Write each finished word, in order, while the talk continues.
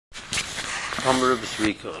Amr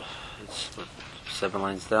B'Srika. It's 7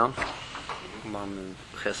 lines down. Mom and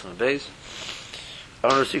Chesam Beis.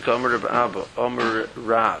 Amr B'Srika, Amr B'Abba, Amr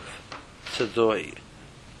Rav, Tzadoi.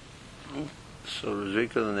 So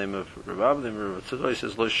B'Srika, the name of Rav, the name of Tzadoi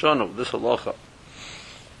says Lo Shonu. This halacha,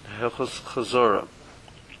 Hechos Chazora,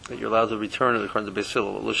 that you're allowed to return it according to Beis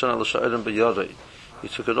Hillel. Lo Shonu Lo Sha'adam B'Yodai. You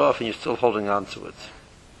took it off and you're still holding on to it.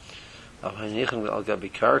 If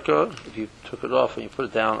you took it off and you put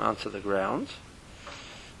it down onto the ground,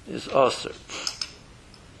 is aser.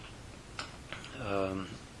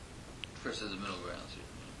 Versus the middle ground.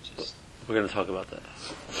 We're going to talk about that.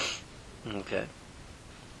 Okay.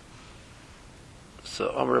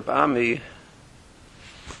 So Amr Ami,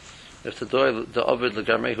 if the Ovid the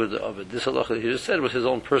Garmehu the Ovid, this halacha that he just said was his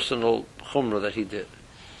own personal chumrah that he did.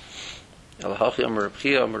 Al-Hachi Amr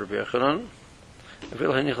Rabchia Amr Rabbi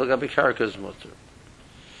Avil hanichal gabi karka is mutter.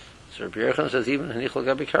 So Rabbi Yochanan says even hanichal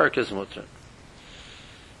gabi karka is mutter.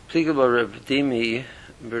 Pligel bar Reb Dimi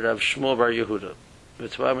b'Rav Shmuel bar Yehuda.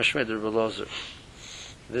 V'tzvah mashmed Reb Elazar.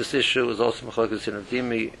 This issue was also machlokes in Reb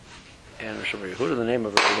Dimi and Reb Shmuel bar Yehuda. The name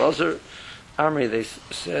of Reb Elazar. Amri they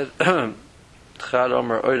said Chad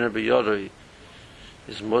Omer Oyner b'Yodoi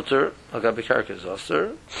is mutter. Al gabi karka is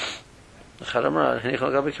aser. Charamar hanichal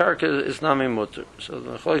gabi karka is nami mutter. So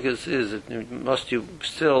the machlokes is that must you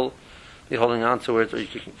still be holding on to it, or you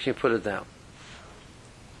can put it down.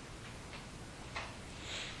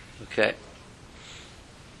 Okay.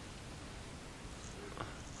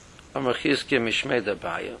 Amar Chizkiya mishmei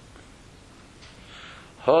dabaya.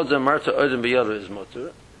 Hoda marta odem biyadu is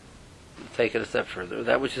mutter. Take it a step further.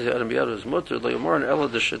 That which is odem biyadu is mutter. Lo yomor an ela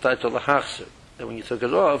d'shetaito lahachser. That when you took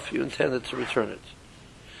it off, you intended to return it.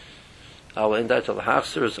 Our indite to the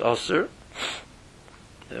hafser is aser.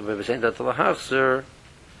 If it's indite to the hafser,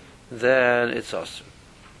 then it's aser.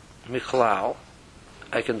 Michlal,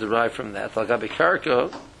 I can derive from that. Al gabi karka,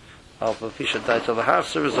 alpha pisha dite to the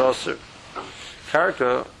hafser is aser.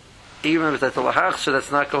 Karka, even if it's dite to the hafser, that's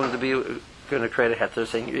not going to create a heter.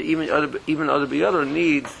 Saying even other b'yother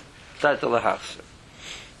needs dite to the hafser.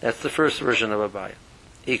 That's the first version of Abaya.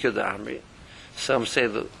 Ika da Amri. Some say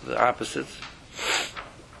the opposite.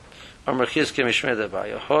 Amar Chizkiya mishmei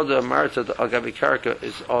dabaya. Hoda marta al gabi karka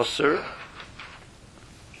is aser.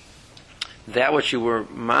 That which you were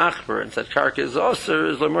machber and said karka is aser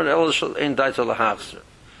is lemor el shel ein daita lahachser.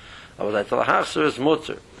 But daita lahachser is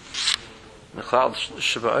mutter. Mechlal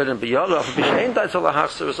sheba'odem b'yodah ein daita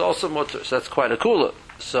lahachser is also mutter. So that's quite a kula.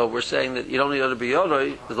 So we're saying that you don't need other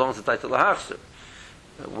b'yodah as long as it's daita lahachser.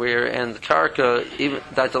 Where and karka even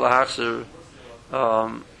daita lahachser.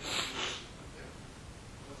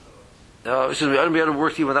 Excuse me, I don't be able to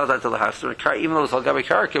work even without that lahachser. Even though it's al gabi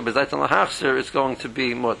karka, but that lahachser is going to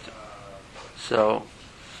be mutter. So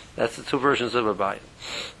that's the two versions of Abaya.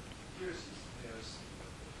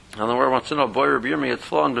 And the word wants to know, boy Rabbi Yirmiyah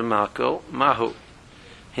tzlon b'mako mahu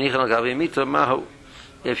hinichan al gabi mita mahu.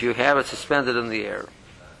 If you have it suspended in the air,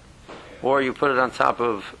 or you put it on top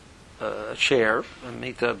of a chair, a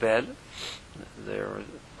mita bed, there.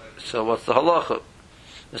 So what's the halacha?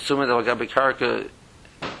 Assuming that al gabi karka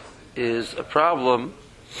is a problem,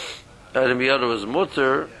 Adam B'Yodah is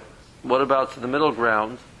mutter, what about the middle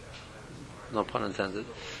ground? No pun intended,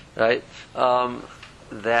 right?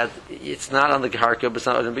 That it's not on the karka, but it's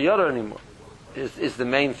not Adam B'Yodah anymore. Is the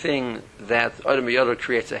main thing that Adam B'Yodah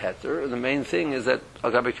creates a heter, and the main thing is that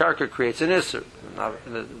Al Gabi Karka creates an isser.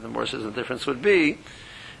 The more says the difference would be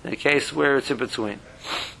in a case where it's in between.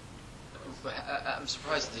 But I'm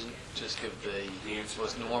surprised it didn't just give the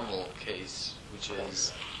most normal case, which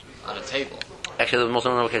is on a table. Actually, the most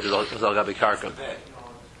normal case was Al Gabi Karka.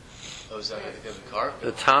 Oh, is that Al Gabi Karka?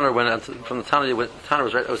 The tanner went from the tanner. The tanner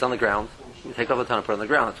was right. It was on the ground. You take off the tanner, put it on the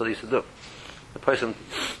ground. That's what he used to do. The person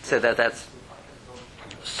said that's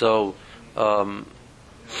so.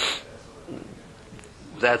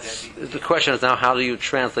 That's the question is now how do you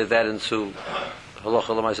translate that into halacha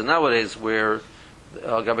l'maisa nowadays, where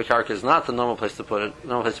Gabi Karka is not the normal place to put it. The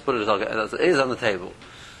normal place to put it is on the table.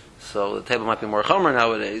 So the table might be more chomer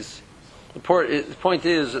nowadays. The point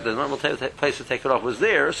is that the normal place to take it off was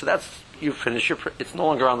there, so that's you finish it's no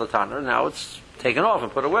longer on the tanner. Now it's taken off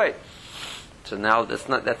and put away. So now that's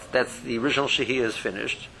the original shehiyah is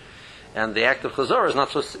finished, and the act of chazorah is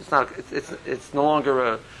not so. It's no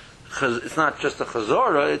longer it's not just a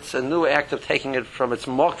chazorah. It's a new act of taking it from its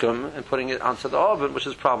mokum and putting it onto the oven, which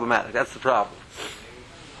is problematic. That's the problem.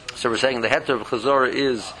 So we're saying the heter of chazorah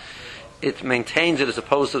is it maintains it as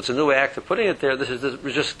opposed to it's a new act of putting it there. This is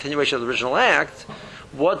just a continuation of the original act.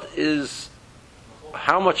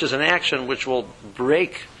 How much is an action which will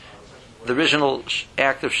break the original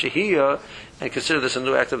act of shehiyah and consider this a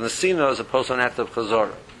new act of nesina as opposed to an act of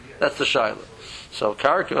chazara. That's the shaila. So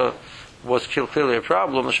karka was clearly a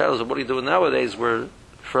problem. The shaila is what do you do nowadays, where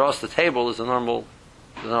for us the table is the normal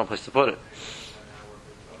place to put it.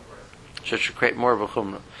 Should create more of a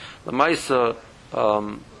chumrah. The ma'isa,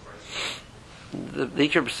 the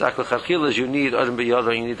ikar b'sak l'chadchila is you need adam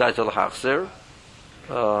b'yada, you need daita l'hachzer,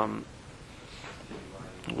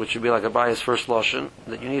 which would be like Abaya's first lashon,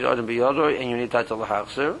 that you need adam b'yada and you need daita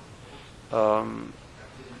l'hachzer.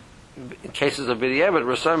 In cases of b'di'evet,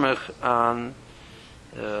 resamech on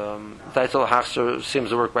daita l'hachzer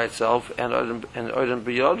seems to work by itself, and adam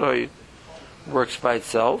b'yada works by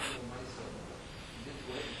itself.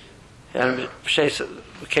 And in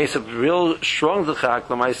the case of real strong dechak,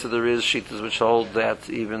 l'maisa there is shittas which hold that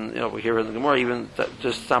even, we hear in the Gemara, even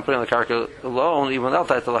just not putting on the karka alone, even without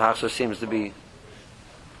that l'hachzer seems to be.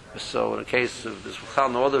 So in a case of this,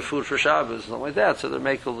 no other food for Shabbos, something like that, so they're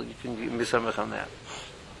makel, you can be samech on that.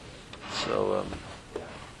 So,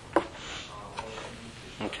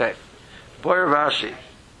 okay. Boyer Rashi.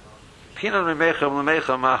 Pina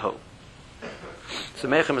l'mechem maho. So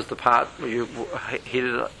mechem is the pot where you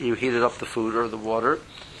heated up the food or the water.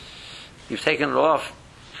 You've taken it off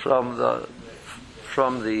from the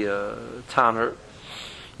tanner.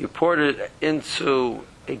 You poured it into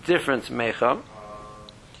a different mechem.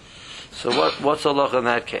 So what's halacha in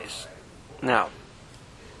that case? Now,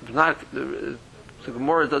 the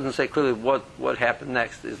Gemara doesn't say clearly what happened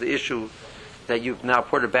next. Is the issue that you've now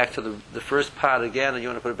poured it back to the first pot again, and you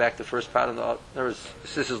want to put it back to the first pot?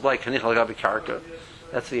 This is like hanich al gabi karka.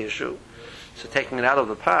 That's the issue. So taking it out of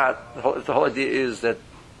the pot, the whole idea is that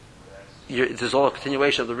it is all a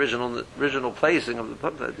continuation of the original placing of the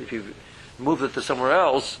pot. If you moved it to somewhere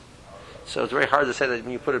else, so it's very hard to say that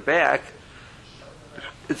when you put it back,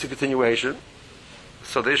 it's a continuation.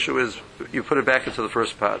 So the issue is you put it back into the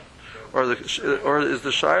first pot, or is the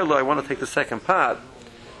shayla I want to take the second pot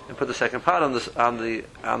and put the second pot on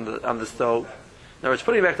the stove. Now it's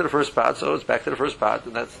putting it back to the first pot, so it's back to the first pot,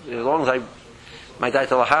 and that's as long as my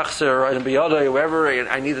daita l'hachzer or biyada, whoever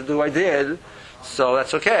I need to do, I did. So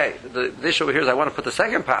that's okay. The issue over here is I want to put the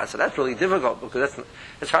second pot, so that's really difficult because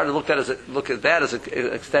it's hard to look at that as an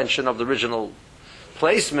extension of the original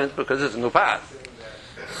placement because it's a new pot.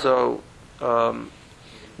 So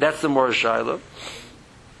that's the more shayla.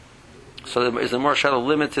 So is the more shayla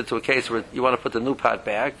limited to a case where you want to put the new pot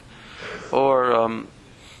back, or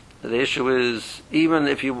the issue is even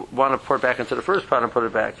if you want to pour it back into the first pot and put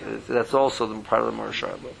it back, that's also part of the more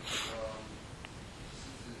shayla.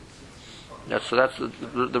 So that's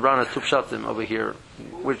the Rana Tupshatim over here.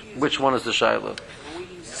 Which one is the shayla? When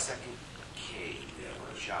we use the second K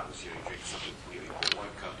on Shabbos, you drink something, you put one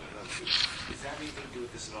cup and another two. Does that have anything to do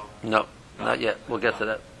with this at all? No, not yet. We'll get to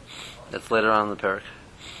that. That's later on in the parak.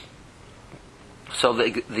 So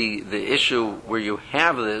the issue where you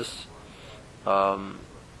have this, so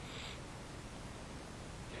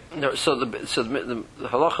the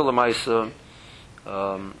halacha l'maisa,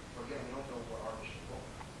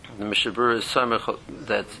 the Mishabur is samech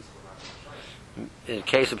that in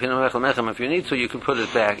case of pinam mechem, if you need to, you can put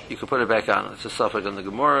it back. You can put it back on. It's a suffix on the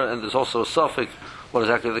Gemara, and there's also a suffix what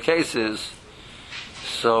exactly the case is.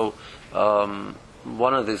 So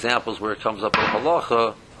one of the examples where it comes up in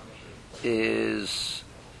halacha is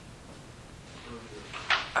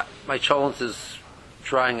my cholent is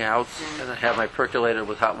drying out, and I have my percolator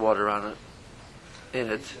with hot water in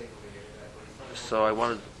it. So I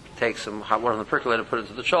want to take some hot water on the percolator, put it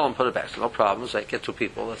into the cholent, put it back. So no problems. I get two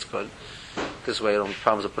people. That's good. This way, I don't have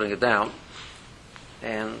problems of putting it down.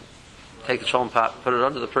 And take the cholent pot, put it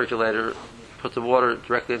under the percolator, put the water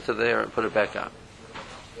directly into there, and put it back on.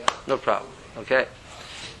 No problem. Okay.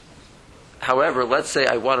 However, let's say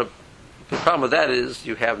I want to. The problem with that is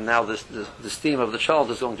you have now the steam of the cholent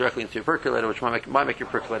is going directly into your percolator, which might make your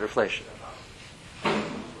percolator flash.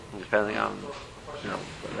 Depending on,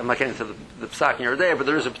 I'm not getting into the psak in your day, but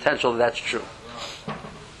there is a potential that's true.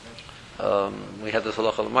 We had this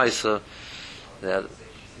halacha l'maisa that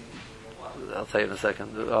I'll tell you in a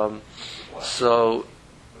second. So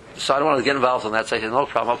I don't want to get involved in that. So I said, no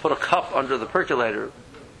problem. I'll put a cup under the percolator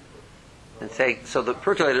and take. So the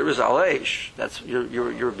percolator is al eish. That's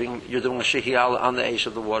you're doing a shehiyah on the eish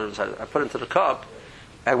of the water inside. I put it into the cup.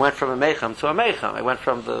 I went from a mechem to a mechem. I went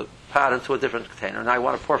from the pot into a different container. Now I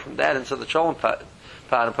want to pour from that into the cholent pot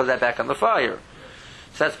and put that back on the fire.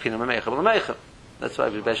 So that's pinam mechem l'mechem. That's why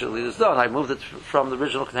basically it's done. I moved it from the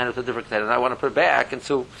original container to a different container, and I want to put it back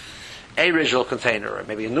into a original container, or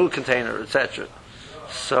maybe a new container, etc.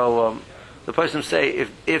 So the person say,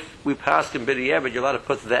 if we pass in b'di'evet, you're allowed to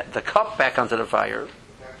put the cup back onto the fire.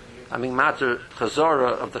 I'm being matter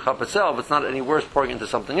chazora of the cup itself. It's not any worse pouring into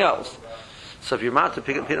something else. So if you're matter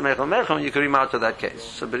pita mechel mechel, you could be matter that case.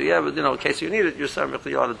 So, but yeah, but, in case you need it, you're samich,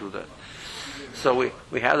 you ought to do that. So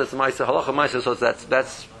we have this ma'aser halacha ma'aser, so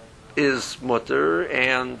that's is mutter,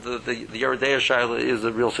 and the Yeridea Shaila is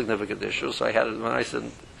a real significant issue. So I had it when I said,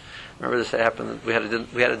 remember this happened. We had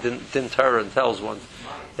a din Torah and tells once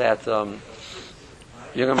that Yungam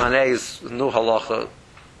Hanei's knew halacha,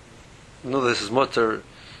 knew this is mutter,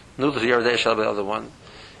 knew the Yeridea Shaila, the other one.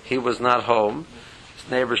 He was not home. His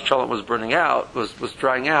neighbor's cholent was burning out, was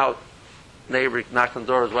drying out. Neighbor knocked on the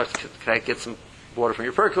door. His wife said, "Can I get some water from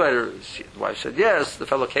your percolator?" The wife said yes. The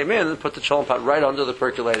fellow came in and put the cholent pot right under the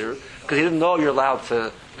percolator because he didn't know you're allowed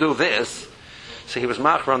to do this. So he was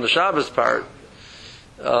machmer on the Shabbos part.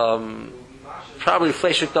 Probably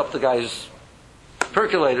fleshiked up the guy's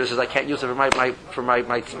percolator. Says I can't use it for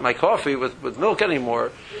my coffee with milk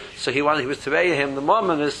anymore. So he was to pay him the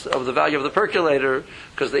mominus of the value of the percolator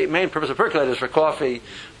because the main purpose of percolator is for coffee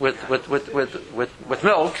with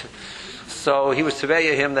milk. So he was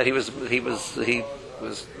teveiya him that he was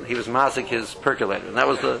mazik his percolator, and that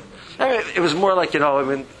was it was more like it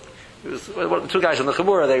was two guys in the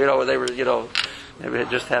Chamura. They were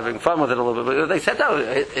just having fun with it a little bit. But they said no,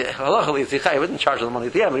 halachically zichai. He wouldn't charge them the money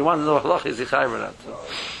at the end, but he wanted to know halachically zichai or not.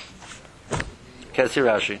 Okay, see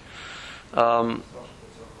Rashi.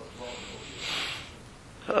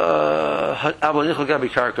 The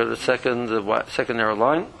second narrow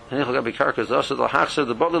line. Is also the hachser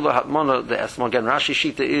the bodli hatmana. The esma again. Rashi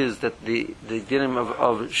shita is that the dinim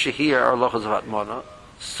of shehir are lochas of hatmana.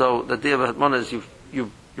 So the din of hatmana is you're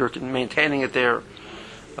maintaining it there.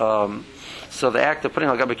 So the act of putting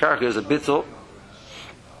al gabi karka is a bittul.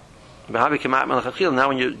 Now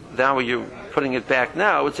when you're putting it back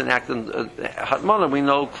now, it's an act in hatmana. We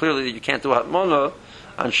know clearly that you can't do hatmana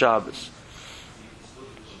on Shabbos.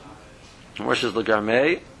 Versus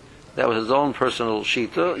Lagarmei, that was his own personal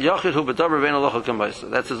shita. Yachid hu b'davar vein alocha k'maisa.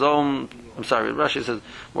 That's his own. I'm sorry, Rashi says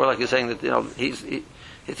more like he's saying that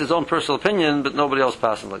it's his own personal opinion, but nobody else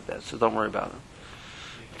passes like that. So don't worry about it.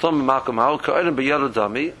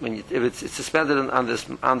 If it's suspended on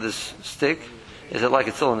this stick, is it like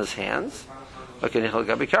it's still in his hands? Or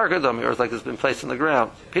it's like it's been placed on the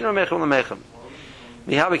ground.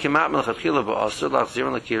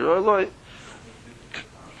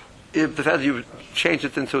 If the fact that you change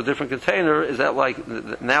it into a different container, is that like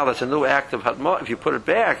now that's a new act of hatmona? If you put it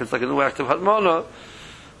back, it's like a new act of hatmona.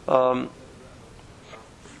 And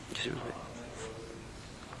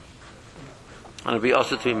it'd be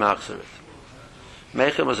also to be machzeret.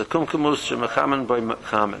 Mechem was a kumkumus shemechamen by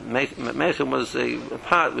mechamen. Mechem was a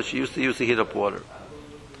pot which you used to use to heat up water.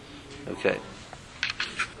 Okay.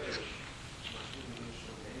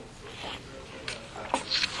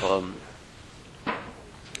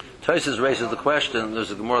 Tosfos raises the question.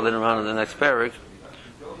 There's a Gemara later on in the next parak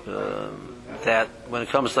that when it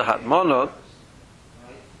comes to hatmona,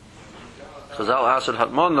 Chazal asad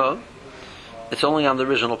hatmona, it's only on the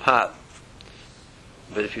original pot.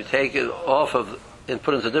 But if you take it off of and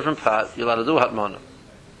put it into a different pot, you're allowed to do hatmona.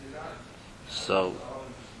 So,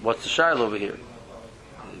 what's the shayla over here?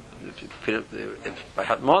 If by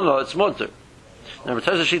hatmona, it's mutter. Now,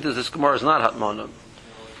 Tosfos shita this Gemara is not hatmona,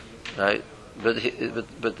 right? But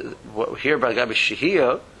here by Gabi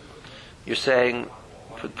Shehiyah, you're saying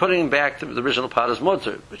putting back the original pot is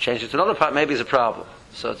mutter, but changing it to another pot maybe is a problem.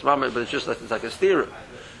 So it's mamar, but it's just like it's like a stira.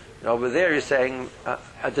 Over there, you're saying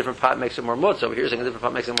a different pot makes it more mutter. Over here, you're saying a different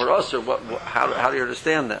pot makes it more usher. How do you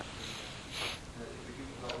understand that?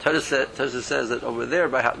 Tosfos says that over there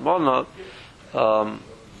by hatmona,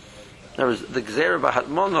 there was the gzera by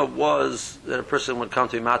hatmona was that a person would come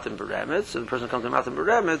to matim beramitz, and the person would come to matim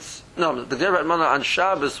beramitz. No, the gzera by hatmona on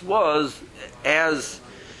Shabbos was as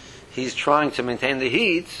he's trying to maintain the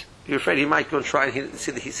heat. You're afraid he might go and try and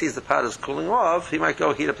he sees the pot is cooling off. He might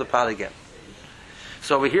go heat up the pot again.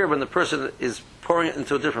 So over here, when the person is pouring it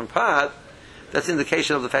into a different pot, that's an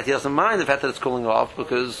indication of the fact he doesn't mind the fact that it's cooling off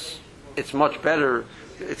because it's much better.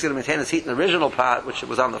 It's going to maintain its heat in the original pot, which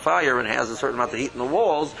was on the fire and has a certain amount of heat in the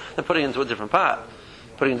walls, than putting it into a different pot,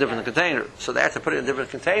 putting it in a different container. So the act of putting it in a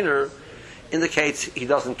different container indicates he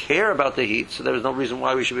doesn't care about the heat, so there is no reason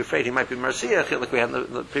why we should be afraid he might be marsiach, like we had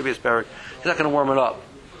in the previous parak. He's not going to warm it up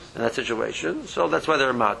in that situation, so that's why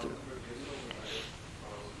they're matir.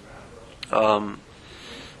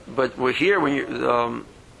 But we're here when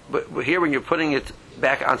you're putting it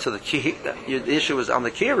back onto the the issue is on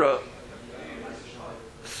the kira.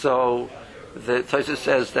 So the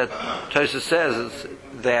Tosfos says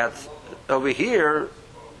that over here,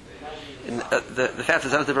 the fact that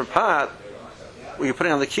it's on a different pot where you're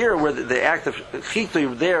putting on the kira, where the act of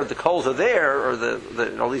chitu there, the coals are there, or the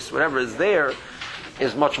at least whatever is there,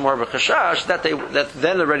 is much more of a chashash. That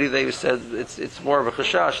then already they said it's more of a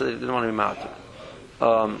chashash. So they didn't want to be mounted.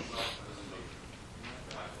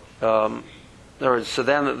 So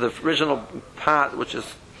then the original pot, which is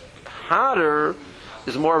hotter,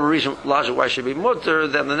 is more of a reason logic why it should be mutter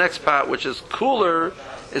than the next pot, which is cooler,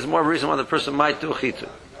 is more of a reason why the person might do chitu.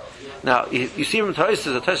 Now, you see from Tosfos,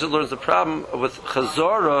 the Tosfos learns the problem with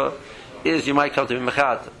chazora is you might come to be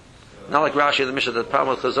mechat. Not like Rashi in the Mishnah, the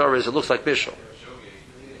problem with chazora is it looks like bishul.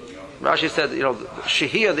 Rashi said,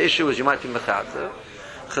 shehiyah, the issue is you might be mechat.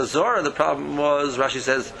 Chazora, the problem was, Rashi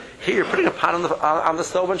says, here you're putting a pot on the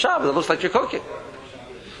stove on Shabbos, it looks like you're cooking.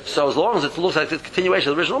 So as long as it looks like the continuation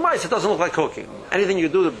of the original mice, it doesn't look like cooking. Anything you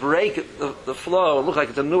do to break the flow and look like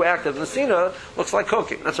it's a new act of Nesina looks like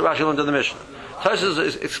cooking. That's what Rashi learned in the Mishnah. Tosfos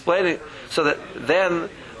is explaining so that then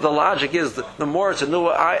the logic is the more it's a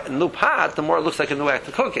new pot, the more it looks like a new act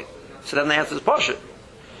of cooking. So then the answer is Pasha.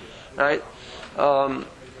 Right?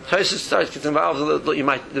 Tosfos gets involved.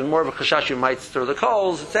 The more of a chashash you might stir the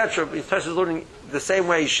coals, etc. Tosfos is learning the same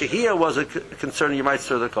way shehiyah was a concern you might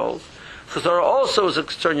stir the coals. Chazorah also is a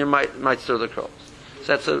concern you might stir the coals. So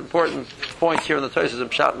that's an important point here in the Tosfos and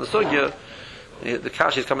Pshat and the Sugya. The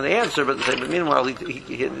Kashi is coming to answer, but meanwhile he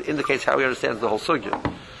indicates how he understands the whole Sugya.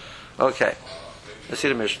 Okay, let's see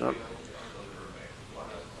the Mishnah.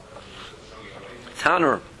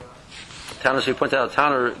 Tanner, so we point out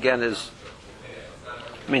Tanner again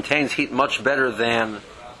maintains heat much better than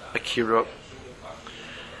a kira.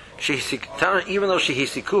 Even though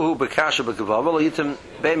shehisikuhu bekasha bekavav, lo yitim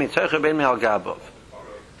bein mitocha bein me'al gabav.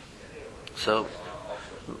 So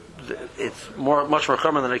it's much more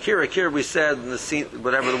common than a kira. Kira, we said in the scene,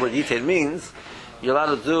 whatever the word yitain means, you're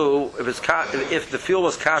allowed to do if the fuel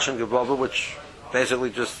was kash and gavav, which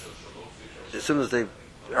basically just as soon as the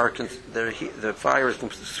fire is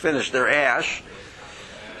finished, they're ash.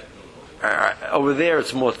 Over there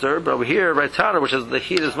it's mutter, but over here, right, Tanner, which is the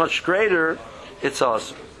heat is much greater, it's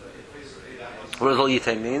awesome. What does lo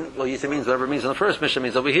yitain mean? Lo yitain means whatever it means in the first Mishnah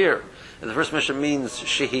means over here. And the first Mishnah means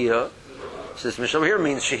shehiyah. So this Mishnah over here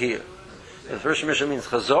means shehiyah. And the first Mishnah means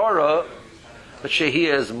chazara, but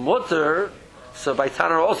shehiyah is mutter. So by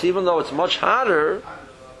Tanner also, even though it's much hotter,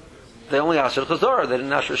 they only asked for chazara. They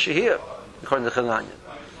didn't ask for shehiyah, according to Chananya.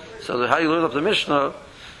 So how you learn up the Mishnah?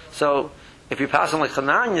 So if you pass on like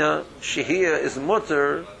Chananya, shehiyah is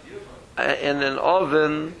mutter in an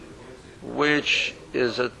oven which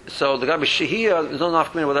is so the gabi shehiyah is not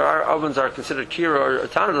enough whether our ovens are considered kira or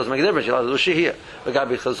tanner doesn't make a difference. You're allowed to do shehiyah. The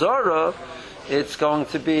gabi chazara, it's going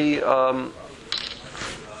to be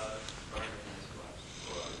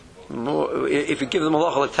if you give them a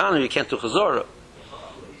halacha like tanner, you can't do chazara.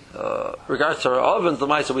 Regards to our ovens, the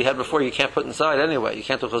mice that we had before, you can't put inside anyway. You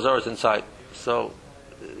can't do chazaras inside. So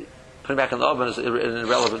putting back in the oven is an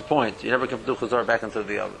irrelevant point. You never can do chazara back into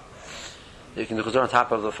the oven. You can do chazar on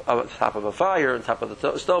top of a fire, on top of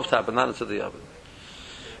the stove top, but not into the oven.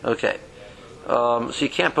 Okay, so you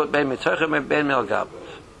can't put bein mitocha bein me'al gabav.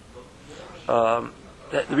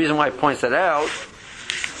 The reason why he points that out,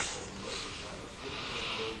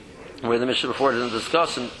 where the Mishnah before didn't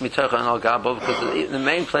discuss mitocha and al gabav, because the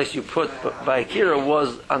main place you put by akira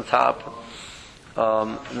was on top.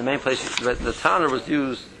 The main place the tanner was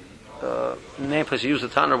used. The main place you used the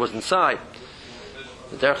tanner was inside.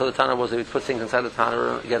 The derech of the tanner was that you put things inside the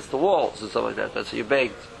tanner against the walls and stuff like that. So you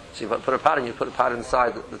baked. So you put a pot in, you put a pot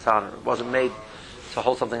inside the tanner. It wasn't made to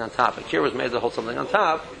hold something on top. A kir was made to hold something on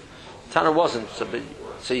top. The tanner wasn't.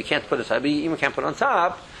 So you can't put it inside. But you even can't put it on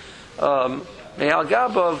top. Me'al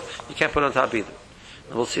gabav, you can't put it on top either.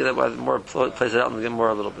 And we'll see that by the more plays it out and get more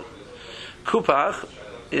a little bit. Kupach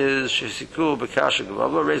is shesiku bekasha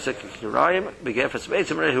gavav reizek kirayim begefes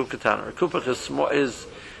beitzim rehu kataner. Kupach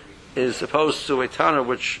is opposed to a tanner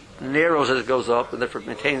which narrows as it goes up and therefore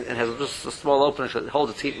maintains and has just a small opening so it holds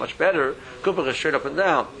its heat much better. Kupach is straight up and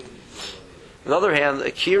down. On the other hand,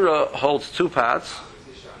 a kira holds two pots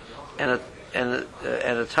and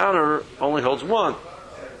a tanner only holds one.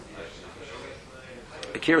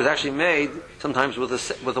 A kira is actually made sometimes with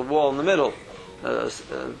a wall in the middle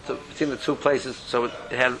between the two places, so it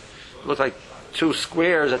looked like two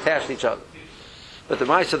squares attached to each other. But the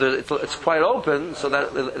ma'aser, it's quite open, so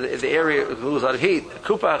that the area loses a lot of heat.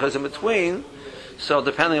 Kupach is in between, so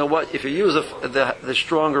depending on what, if you use the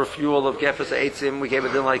stronger fuel of gefes eitzim, we gave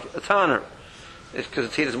it in like a tanner, because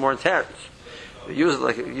its heat is more intense. If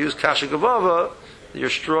you use kasha gavava, your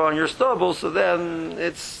straw and your stubble, so then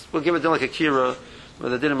we'll give it in like a kira,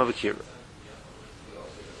 with a dinim of a kira.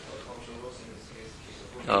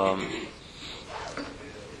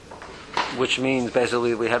 which means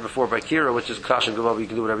basically we had before by Kira, which is Kash and Gavav, you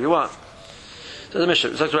can do whatever you want. So the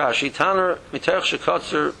Mishnah,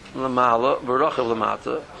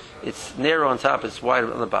 it's narrow on top, it's wide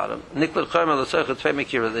on the bottom.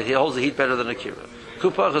 That he holds the heat better than a Kira.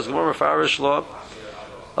 Kupach is Gemara Farish law.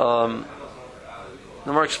 The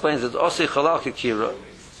Gemara explains that Osi Chalal Kira.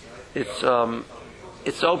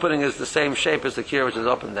 Its opening is the same shape as the Kira, which is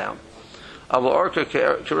up and down. But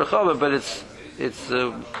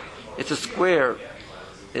it's a square.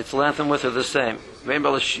 Its length and width are the same.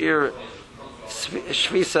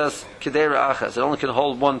 Shvisas kedera achas. It only can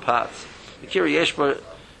hold one pot. The Kira Yeshba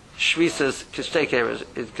Shvisas Kishtekeres.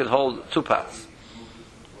 It can hold two pots.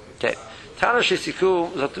 Okay. Tana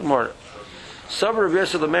Shisiku Zatumor. Sabra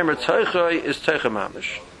Vyesa the member Toichoi is Toicha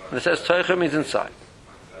Mamish. And it says Toicha means inside.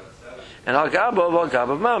 And Al Gabov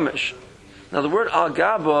Mamish. Now the word Al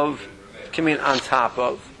Gabov can mean on top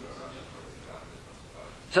of.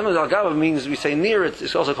 Sometimes Al Gabov means we say near it.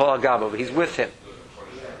 It's also called Al Gabov. He's with him.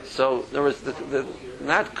 So there was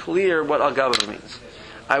not clear what Al Gabov means.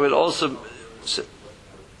 I would also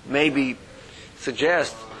maybe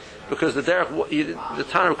suggest, because the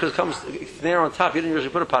Tanner, because it comes narrow on top, you didn't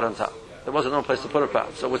usually put a pot on top. There wasn't no place to put a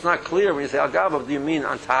pot. So it's not clear when you say Al Gabov, do you mean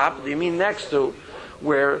on top? Do you mean next to,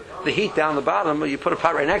 where the heat down the bottom, you put a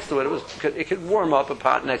pot right next to it, it could warm up a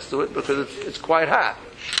pot next to it because it's quite hot.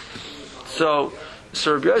 So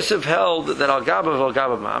Rabbi Yosef held that Al Gabov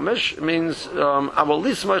Mamish means Aval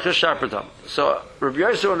Lismoich Shapratam. So Rabbi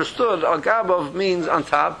Yosef understood Al Gabov means on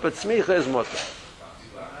top, but Smicha is mutter.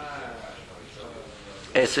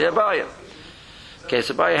 Esei Abaya. Okay,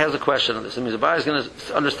 so Abaya has a question on this. It means Abaya is going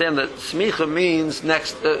to understand that Smicha means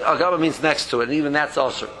next, Al Gabov means next to it, and even that's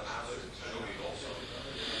also.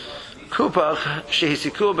 Kupach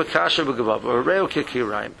shehisiku bekasha begavav or reo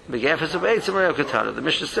kikiraim begafes of eitzim reo katana. The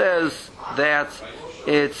Mishnah says that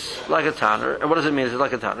it's like a tanner, and what does it mean? It's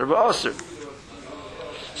like a tanner, but also.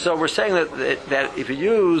 So we're saying that if you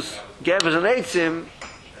use gafes and eitzim,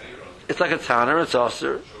 it's like a tanner. It's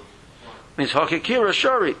also means hakikira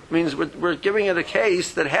shari. Means we're giving it a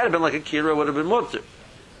case that had it been like a kira would have been mutter.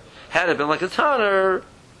 Had it been like a tanner,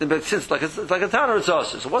 but since it's like a tanner, it's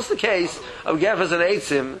also. So what's the case of gafes and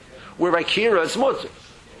eitzim? Where by Kira it's mutter.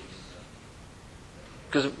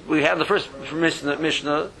 Because we have the first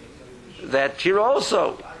Mishnah that Kira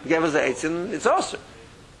also gave us the eitzim, it's also.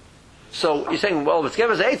 So you're saying, well, if it's gave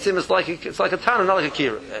us eitzim, it's like a Tana, not like a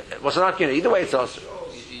Kira. What's not Kira? Either way, it's also.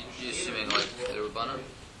 You're assuming like the Rabbanan?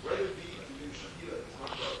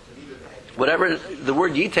 Whatever the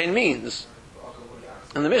word Yitain means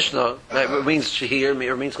in the Mishnah, it means Shehir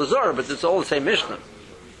or means Chazor, but it's all the same Mishnah.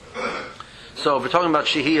 So if we're talking about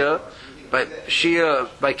Shehiyah, Shia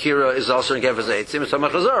by Kira is also in Gevaz Eitzim. It's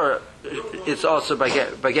Chazara, it's also by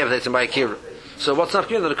Gevaz Eitzim by Kira. So what's not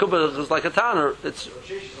clear that a Kuba is like a Tanner?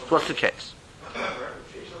 What's the case?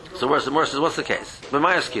 So what's the case?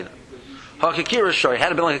 B'mayaskina. Hakikira shoy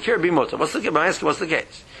had it been like a Kira b'mota. What's the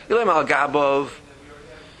case? Ilam al Gabov.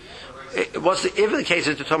 If the case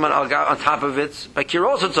is to talk about al Gab on top of it by Kira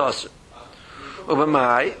also it's also.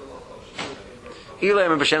 Ubamai. The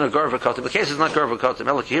case is not Garva Kotim.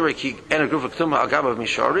 And a Grufa Ketuma Al Gabav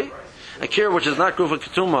Mishari. A Kira which is not Grufa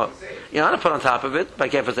Ketuma, you want to put on top of it by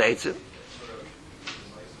Gefaz Eitzim.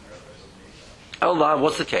 Allah,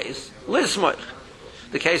 what's the case? Lismoich.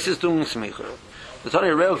 The case is doing Smicha. The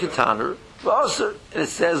Tani Reo Kitaner, and it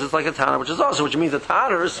says it's like a Tanner, which is also, which means the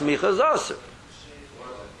Tanner Smicha is also.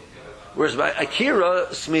 Whereas by Akira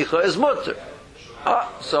Smicha is Mutter.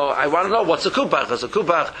 So I want to know what's a kupach. Is a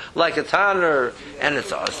kupach like a tanner and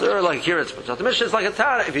it's us, or like a kira? So the Mishnah is like a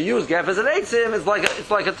tanner. If you use gef as an eitzim, it's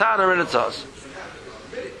like a tanner and it's us.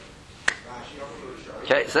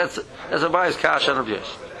 Okay, so that's a bias kash on abuse.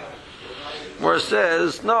 Where it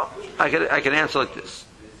says no, I can answer like this.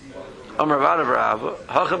 Amar Vada Brava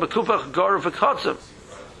Hacha bekupach gar v'katzim.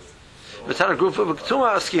 V'tanner grufa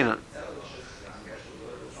v'ktuma askinan.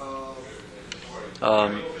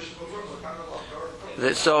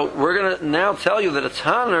 So we're going to now tell you that a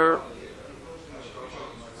tanner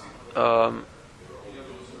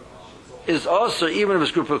is also even if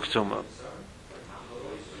it's group of ketuma.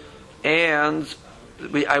 And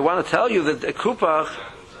I want to tell you that the kupach,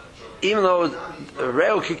 even though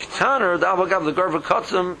reo kiktaner, the avagav the garva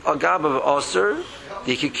katzim agav of oser,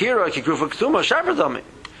 the kikira kikrufa ketuma shabradami.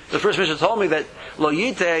 The first mission told me that lo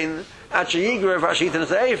yitain achayigra vashitin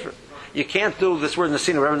sefer. You can't do this word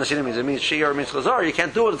Nasina, whatever Nasina means. It means Shia or it means Chazar. You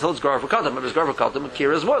can't do it until it's Garva Katam. If it's Garva Katam,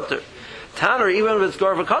 Kira is Mutter. Tanner, even if it's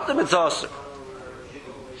Garva Katam, it's Aser.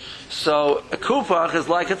 So a Kupach is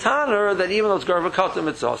like a Tanner that even though it's Garva Katam,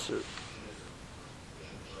 it's Aser.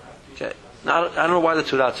 Okay. Now, I don't know why the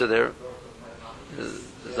two dots are there.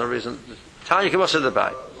 There's no reason. Tanya Kibasa the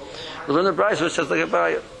Bai. We learn the Bryce which says like a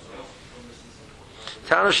Bai.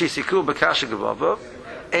 Tana Shisiku Bakasha Gavava,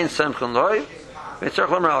 Ein Semchon Loi, Mitzarch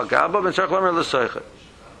Lomer Al Gaba, Mitzarch Lomer L'Soicha.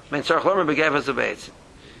 Mitzarch Lomer Begav as a Beitz.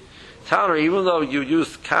 Tana, even though you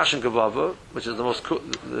use Kash and Gavava, which is the most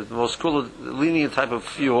cool, lenient type of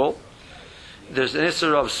fuel, there's an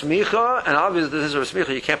issue of smicha, and obviously the issue of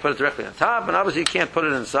smicha you can't put it directly on top, and obviously you can't put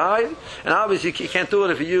it inside, and obviously you can't do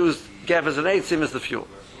it if you use gavas and eitzim as the fuel.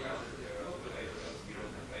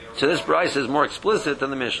 So this price is more explicit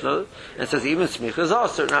than the Mishnah, and says even smicha is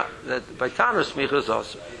also not that by Tanner smicha is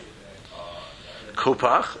also.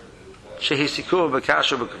 Kupach, shehisikuah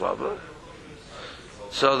b'kasha b'kvava.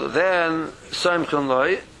 So then soim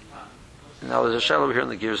chunloi. Now there's a shell over here in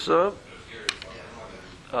the girsa.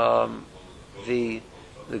 The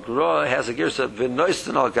Gra has a girsa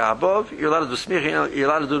v'noisten al gabov. You're allowed to do smicha. You're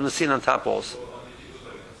allowed to do nesin on top also.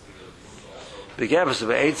 Begavas of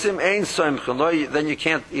eitzim ein soim chunloi. Then you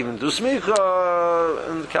can't even do smicha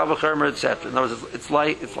and kalvachermer etc. In other words, it's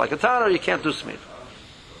like a tanner. You can't do smicha.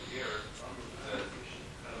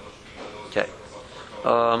 Okay.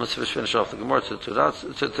 Let's finish off the Gemara to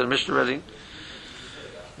the Mishnah ready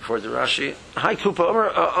before the Rashi. Hi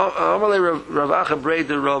Kupa Amalei Ravacha braid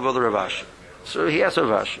the Rav of the Ravashi. So he asked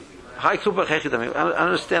Ravashi. Hi Kupa Chechidami. I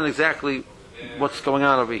understand exactly what's going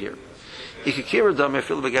on over here. Ikikira dami I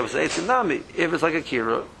feel the begavas eitzim nami. If it's like a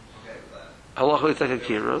kira, halachah it's like a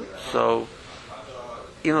kira. So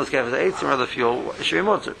even though it's gavas eitzim or the fuel, it should be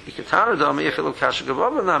mutter. Ikitana dami I feel the kasha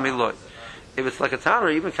gavava nami loy. If it's like a tanner,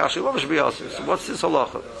 even kasha gavava should be also. So what's this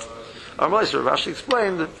halacha? Amalei Rav Ashi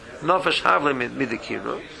explained nafesh havle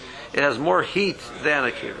midikira. It has more heat than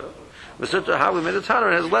a kira. V'sutta havle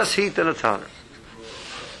midatanner, it has less heat than a tanner.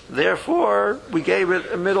 Therefore, we gave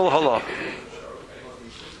it a middle halacha.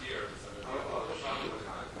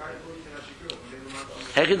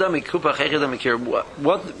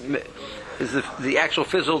 What is the actual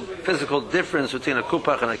physical difference between a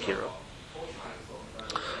kupach and a kira?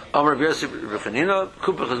 Amar B'Yosef B'Chanina,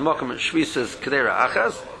 kupach is makom shvisas kedera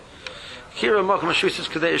achas, kira makom shvisas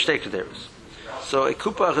kedera shtei kederas. So a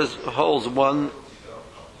kupach holds one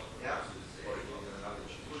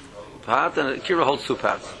part, and a kira holds two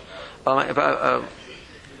parts.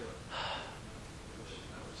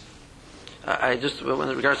 I just, when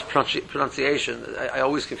in regards to pronunciation, I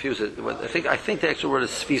always confuse it. I think the actual word is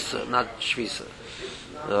svisa, not shvisa.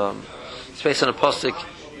 It's based on a pasuk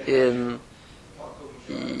in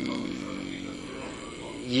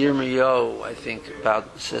Yirmiyahu, I think, about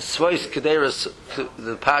it says Svois Kederas,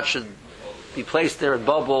 the pot should be placed there in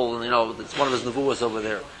bubble, and it's one of his nevuas over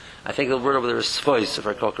there. I think the word over there is Svois, if I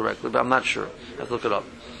recall correctly, but I'm not sure. I have to look it up.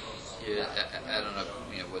 Yeah, I don't know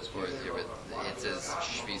what's worth here, but it says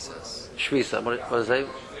shvisas. Shvisa. What does it say?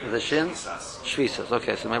 The shin? Shvisas.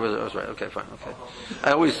 Okay, so maybe I was right. Okay, fine. Okay.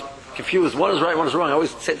 I always confuse. One is right, one is wrong. I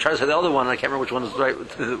always try to say the other one, and I can't remember which one is right.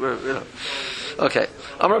 Okay.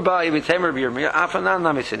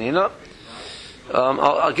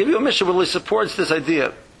 I'll give you a mission that really supports this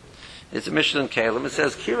idea. It's a mission in Kalim. It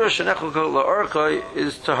says, Kira shenechoko la'orchoi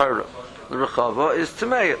is tahara. The rechava is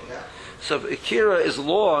tameya. So if a kira is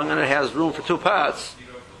long and it has room for two parts,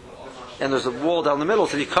 and there's a wall down the middle,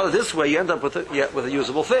 so if you cut it this way, you end up with a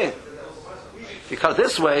usable thing. If you cut it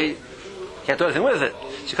this way, you can't do anything with it.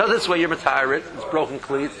 So you cut it this way, you're matarit, it's broken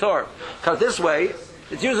cleat, it's tar. Cut it this way,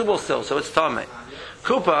 it's usable still, so it's tameh.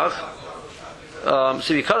 Kupach, so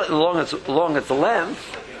if you cut it along its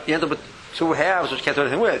length, you end up with two halves which you can't do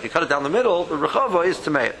anything with. If you cut it down the middle, the rechava is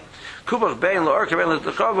tameh. Kupach bein la'orka bein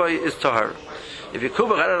la'rechava is tahar. If you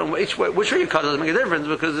kubach, I don't know which way you cut it doesn't make a difference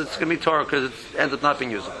because it's going to be torah because it ends up not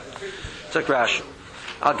being usable. It's like Rashi.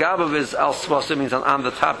 Al gabav is al svasa, means on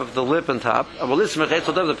the top of the lip and top. Well, this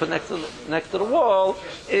mechetzel dev, put next to the wall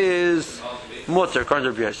is mutter,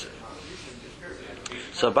 according to B'Yosef.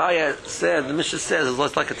 So Abaya said, the Mishnah says it's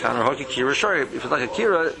less like a tanner, hoki kira shari. If it's like a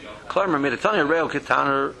kira, klarmer made a tanner, reo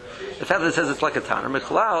kitaner. The fact that it says it's like a tanner,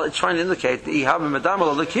 mechalal, it's trying to indicate the ihav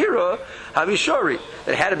medamal the kira havi shari.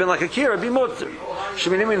 It had been like a kira, be mutter.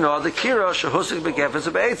 Sheminim no, the kira shehusik begefes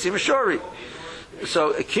of eitzim shari.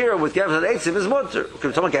 So a kira with gefes and eitzim is mutter.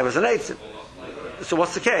 Because someone gefes and eitzim. So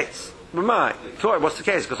what's the case? What's the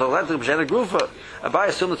case? Because I'll have to be a grufa. Abaya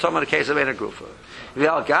assumed the talking about a case of a grufa. The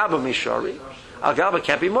al gaba mishari. Al gaba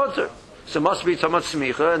can't be mutter. So it must be tamat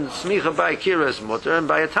smicha, and smicha by kira is mutter, and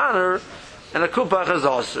by a tanner, and a kupach is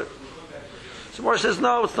also. So Mor says,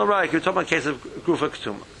 no, it's not right. You're talking about a case of grufa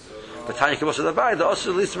ketuma. But Tanya can also divide. The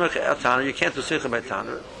also least a tanner. You can't do smicha by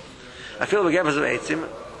tanner. I feel the gefes of eitzim.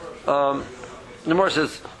 The Mor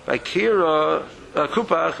says by kira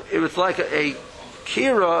kupach, if it's like a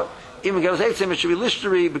kira even goes eitzim, it should be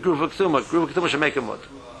lishteri begrufa ktuma. Grufa ktuma should make a mud.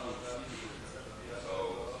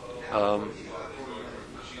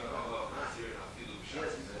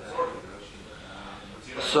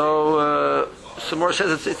 So more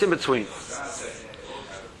says it's in between.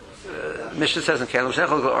 Mishnah says in Kalim,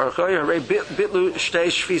 bitlu shtei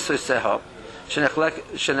shvisos seha,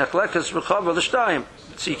 shenechlekas rechava l'shtayim.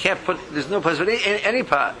 So you can't put, there's no place for any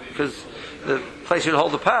pot, because the place you'd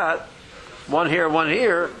hold the pot, one here,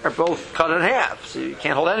 are both cut in half, so you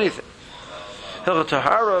can't hold anything. That's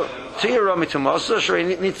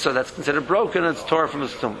considered broken, it's tore from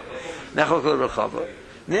his tumah.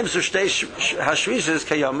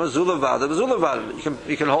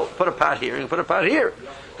 You can put a pot here, you can put a pot here.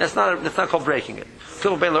 That's not called breaking it. It's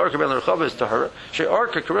length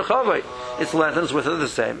and its width are the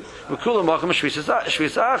same. It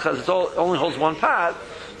only holds one pot,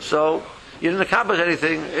 so you didn't accomplish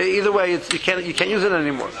anything. Either way, you can't use it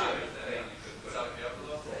anymore.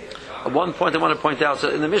 At one point I want to point out, so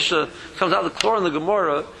in the Mishnah, it comes out the Klor in the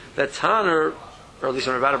Gemara that Tanner, or at least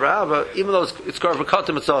in Rabbi Abba, even though it's Gar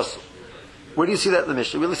V'Katim, it's also. Where do you see that in the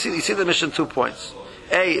Mishnah? You see the Mishnah in 2 points.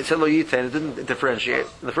 A, it said Lo Yitain, it didn't differentiate.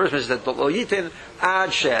 In the first Mishnah it said Lo Yitain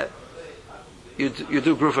Ad Shed. You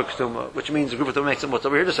do Grufa Ktuma, which means Grufa Ktuma makes it what's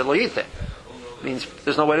over here. Just said Lo Yitain. Means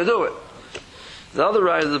there's no way to do it. The other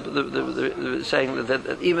right is saying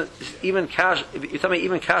that even Kash, you tell me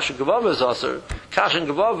even Kash and Gavava is also. Kash and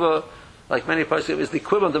Gavava, like many places, is the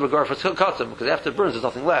equivalent of a Gar for Katim, because after it burns there's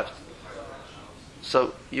nothing left.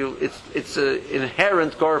 So it's an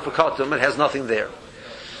inherent Gar for Katim, it has nothing there.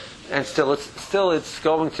 And still it's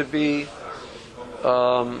going to be,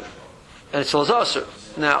 and it still is usher.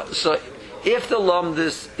 Now, so if the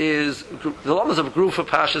lumdus of Grufa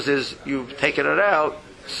Pashas is you've taken it out,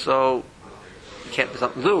 so you can't, there's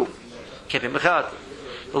nothing to do. Can't be mechat.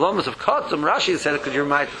 The lumdus of Katim, Rashi said it because you're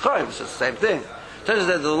ma'at chayim. It's the same thing. It turns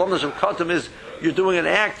out the lumdus of Katim is you're doing an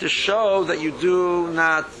act to show that you do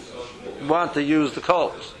not want to use the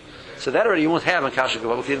coals. So that already you won't have in Kasha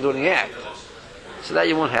Gavava if you didn't do any act. So that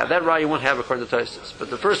you won't have. That ra you won't have according to Tosfos. But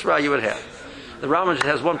the first ra you would have. The Rambam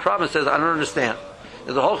has one problem. It says, I don't understand.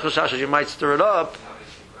 There's a whole chashash you might stir it up.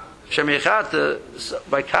 Shem Yechata,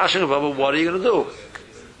 by Kasha Gavava, what are you going to do?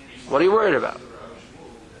 What are you worried about?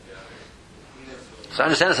 So I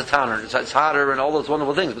understand it's a tanner, it's hotter and all those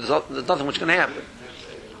wonderful things, but there's nothing which can happen.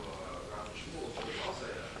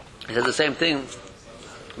 He said the same thing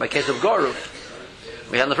by case of Goru.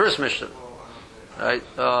 We had in the first Mishnah. Right?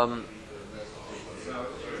 No,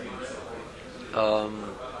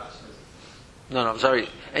 I'm sorry.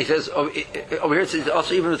 And he says over here it says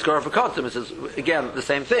also even if it's Goru for Kotim, it says again the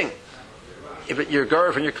same thing. If you're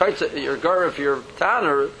Goru and you're Goru if you're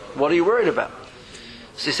tanner, what are you worried about?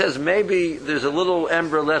 So he says maybe there's a little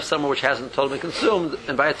ember left somewhere which hasn't totally been consumed,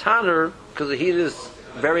 and by a tanner, because the heat is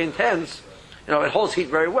very intense, it holds heat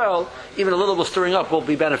very well, even a little bit stirring up will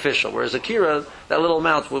be beneficial, whereas a kira, that little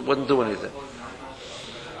amount wouldn't do anything.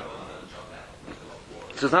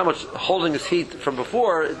 So there's not much holding its heat from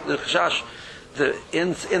before. The chashash,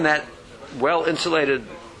 in that well-insulated,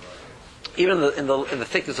 even in the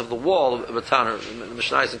thickness of the wall of a tanner, the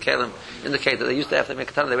Mishnayos and Kalim indicate that they used to, after they make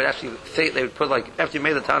a tanner, they would put, like, after you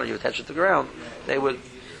made the tanner, you attach it to the ground, they would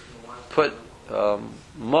put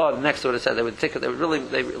mud next to it. It said they would take it. They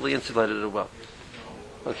really insulated it well.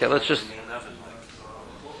 Okay, let's just.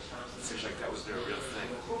 Seems like that was their real thing.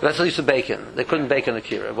 That's at least a bacon. They couldn't bake in the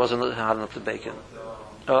kira. It wasn't hot enough to bake in.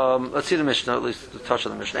 Let's see the Mishnah, at least the touch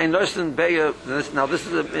of the Mishnah. Now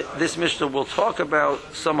this Mishnah will talk about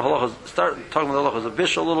some halachas. Start talking about the halachas of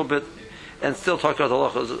Bish a little bit, and still talk about the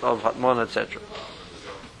halachas of Hatmon, etc.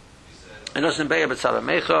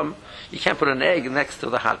 You can't put an egg next to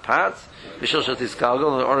the hot pot in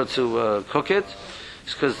order to cook it,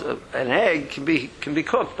 because an egg can be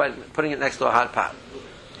cooked by putting it next to a hot pot.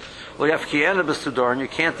 Well, you have kiyana b'sudor, and you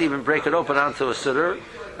can't even break it open onto a siddur.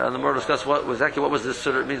 And the more discuss what was this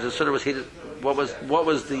siddur. It means the siddur was heated. What was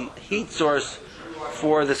the heat source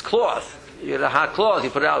for this cloth? You had a hot cloth. You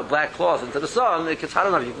put out black cloth into the sun. It gets hot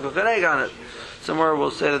enough. You can cook an egg on it. Somewhere we'll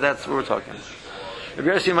say that's what we're talking. If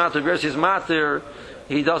Gersi's matir,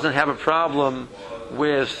 he doesn't have a problem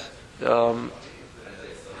with cooking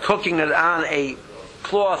it on a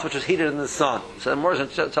cloth which is heated in the sun. So the Morrison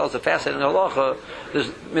tells us a fascinating halacha. There's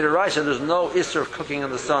no isser of cooking in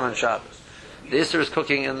the sun on Shabbos. The isser is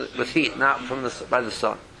cooking with heat, not by the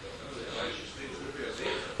sun.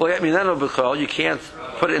 Well, I mean, you can't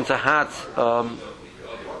put it into hot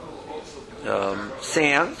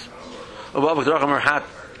sand, or hot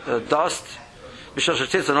dust,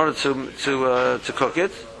 in order to cook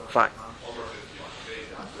it. Fine.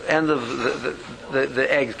 end of the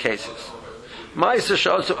egg cases. Ma'aser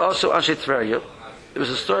also Anshe Tveria. It was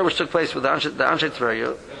a story which took place with the Anshe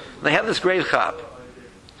Tveria. They had this great chap.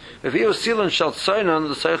 If you seal and shall tzoinon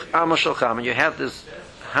the seich ama shalcham, and you had this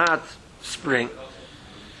hot spring,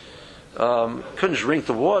 couldn't drink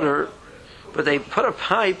the water, but they put a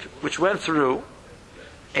pipe which went through,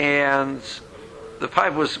 and the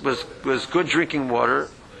pipe was good drinking water.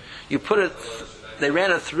 You put it, they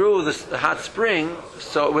ran it through the hot spring,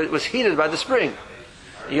 so it was heated by the spring.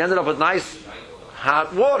 You ended up with nice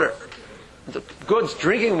hot water. The good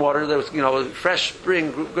drinking water, there was, fresh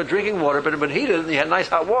spring, good drinking water, but it was heated, and you had nice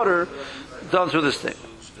hot water done through this thing.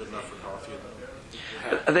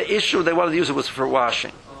 The issue they wanted to use it was for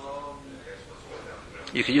washing.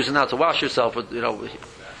 You could use it now to wash yourself with,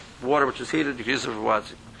 water which is heated, you could use it for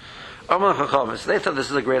washing. So they thought this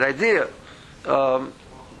is a great idea. And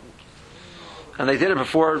they did it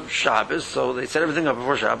before Shabbos, so they set everything up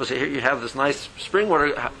before Shabbos. Here you have this nice spring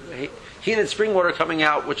water, heated spring water coming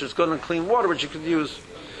out, which is good and clean water, which you could use.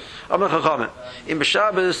 In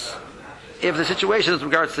Shabbos, if the situation is in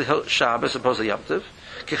regards to Shabbos, opposed to Yom Tov,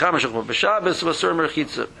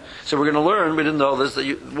 so we're going to learn, we didn't know this, that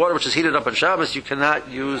water which is heated up on Shabbos, you cannot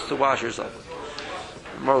use to wash yourself with.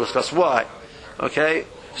 More discuss why. Okay?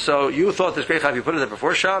 So you thought this great chap, you put it there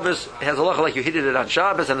before Shabbos, it has a look like you heated it on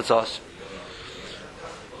Shabbos, and it's awesome.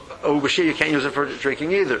 Bashir, you can't use it for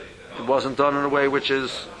drinking either. It wasn't done in a way which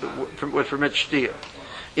permits shtia.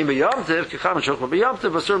 In Yom Tov, Yom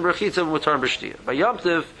Tov, by Yom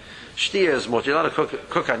Tov, shtia is much. You're allowed to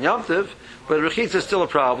cook on Yom Tov, but rechitza is still a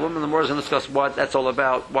problem, and the more is going to discuss what that's all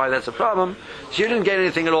about, why that's a problem. So you didn't get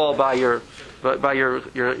anything at all by your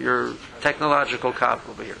technological cop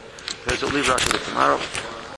over here. Okay, so leave Rashi tomorrow.